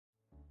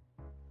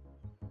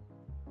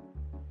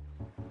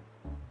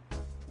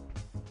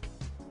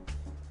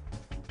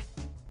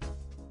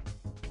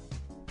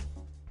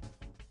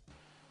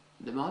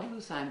The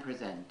modulus I'm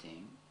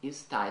presenting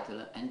is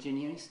titled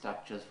Engineering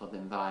Structures for the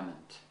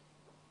Environment.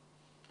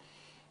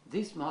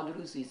 This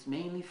modulus is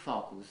mainly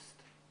focused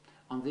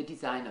on the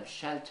design of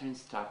sheltering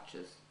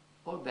structures,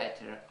 or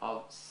better,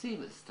 of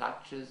civil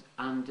structures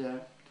under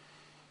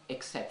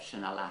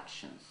exceptional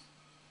actions.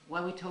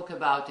 When we talk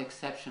about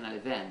exceptional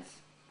events,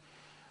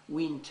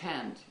 we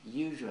intend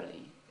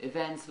usually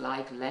events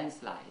like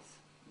landslides,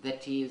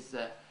 that is,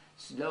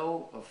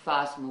 slow or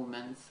fast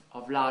movements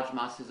of large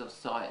masses of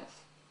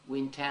soils. We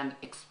intend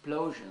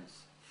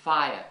explosions,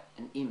 fire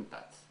and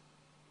impacts.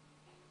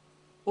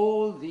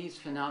 All these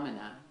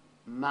phenomena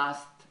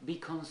must be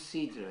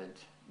considered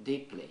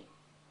deeply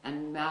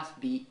and must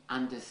be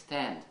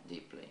understood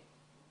deeply.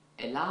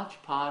 A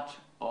large part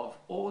of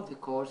all the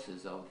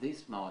courses of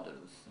this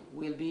modulus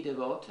will be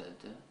devoted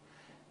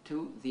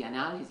to the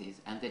analysis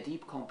and the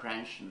deep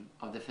comprehension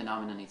of the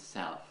phenomenon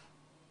itself.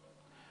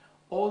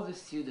 All the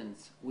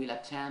students will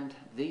attend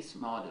this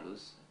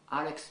modulus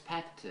are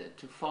expected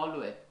to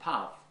follow a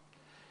path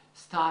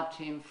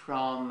starting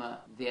from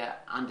their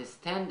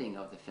understanding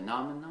of the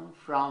phenomenon,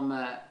 from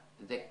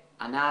the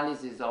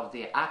analysis of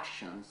the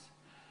actions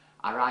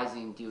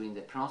arising during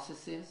the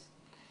processes,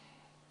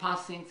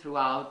 passing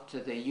throughout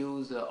the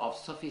use of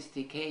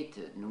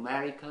sophisticated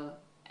numerical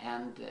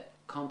and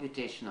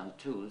computational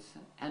tools,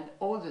 and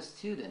all the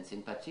students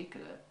in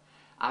particular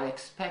are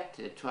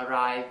expected to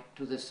arrive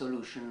to the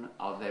solution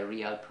of a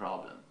real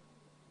problem.